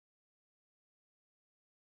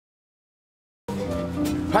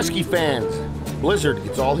Husky fans, Blizzard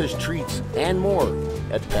gets all his treats and more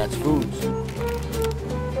at Pat's Foods.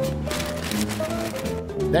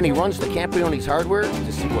 Then he runs to Campione's Hardware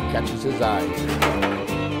to see what catches his eyes.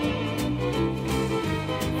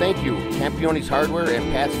 Thank you, Campione's Hardware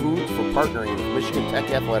and Pat's Foods, for partnering with Michigan Tech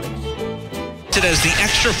Athletics. As the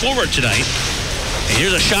extra forward tonight. And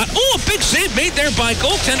here's a shot. Oh, a big save made there by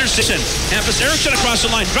goaltender Simpson. Hampus Erickson across the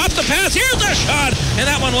line. Dropped the pass. Here's the shot. And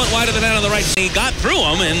that one went wide of the net on the right. He got through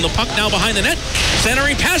him, and the puck now behind the net.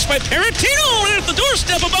 Centering pass by Perentino. Right at the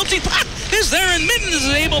doorstep. A bouncy puck is there, and Mittens is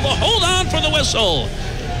able to hold on for the whistle.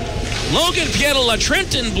 Logan Pietola,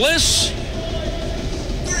 Trenton Bliss,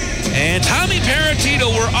 and Tommy Perentino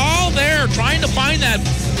were all there trying to find that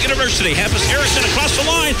University. Hampus Erickson across the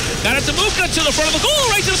line. Got it to Muka to the front of the goal.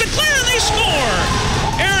 Right to Sinclair, and they score.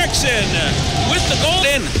 Erickson with the goal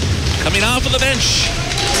in. Coming off of the bench.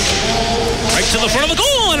 Right to the front of the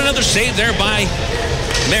goal, and another save there by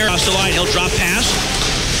Mayer. Across the line, he'll drop pass.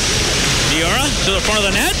 Diarra to the front of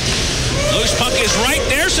the net. Loose puck is right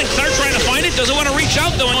there. Sinclair trying to find it. Doesn't want to reach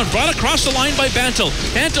out, though. Brought across the line by Bantle.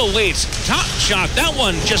 Bantle waits. Top shot. That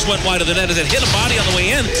one just went wide of the net as it hit a body on the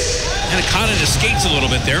way in. And it caught in his skates a little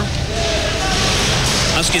bit there.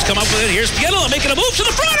 Huskies come up with it. Here's Pietola making a move to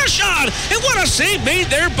the front. A shot. And what a save made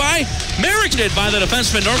there by Merrick. By the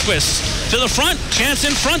defenseman Norquist. To the front. Chance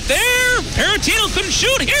in front there. Perentino couldn't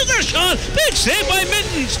shoot. Here's their shot. Big save by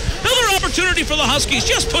Mittens. Another opportunity for the Huskies.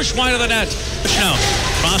 Just pushed wide of the net. Now,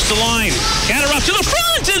 across the line. Cataract to the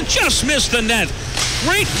front and just missed the net.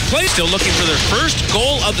 Great play. Still looking for their first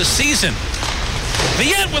goal of the season.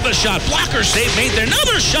 Viet with a shot. Blocker save made there.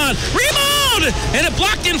 Another shot. Rebound! And it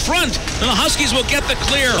blocked in front. And the Huskies will get the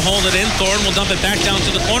clear. Hold it in. Thorne will dump it back down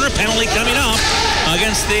to the corner. Penalty coming up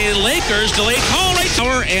against the Lakers. Delayed call right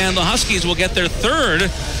tower. And the Huskies will get their third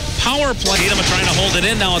power play. Tatum trying to hold it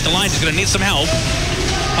in now at the line. He's going to need some help.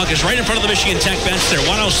 Puck is right in front of the Michigan Tech bench there.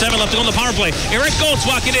 1:07 left to go on the power play. Eric Gotz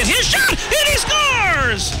walking in. His shot! And he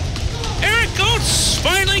scores! Eric Gotz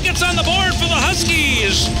finally gets on the board for the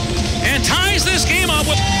Huskies and ties this game up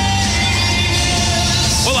with...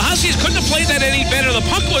 Well, the Huskies couldn't have played that any better. The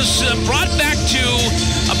puck was brought back to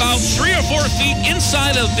about 3 or 4 feet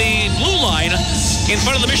inside of the blue line in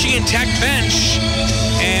front of the Michigan Tech bench.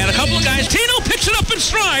 And a couple of guys... Tino picks it up in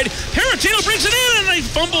stride. Perentino brings it in, and they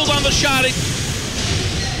fumbled on the shot. It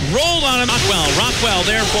rolled on him. Rockwell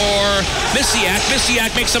there for Misiak.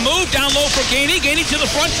 Misiak makes a move down low for Gainey. Gainey to the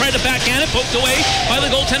front, tried to backhand it, poked away by the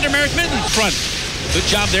goaltender Merrick Mitten. Front. Good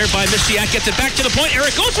job there by Misiak. Gets it back to the point.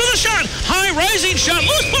 Eric goes for the shot. High rising shot.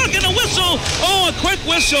 Loose puck and a whistle. Oh, a quick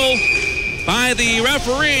whistle by the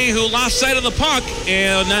referee who lost sight of the puck.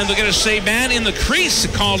 And then they're going to say man in the crease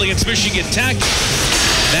called against Michigan Tech.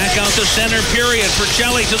 Back out to center period for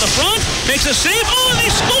Shelley to the front. Makes a save. Oh, and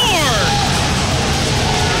they score.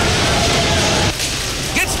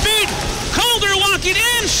 Walking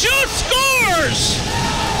in, shoots, scores!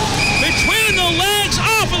 Between the legs,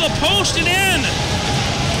 off of the post and in.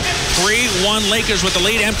 3-1 Lakers with the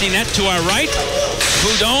lead, empty net to our right.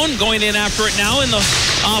 Boudon going in after it now in the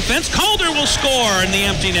offense. Calder will score in the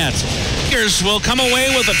empty net. Lakers will come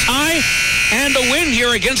away with a tie and a win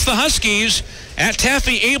here against the Huskies at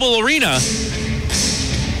Taffy Abel Arena.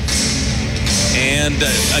 And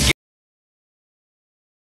again,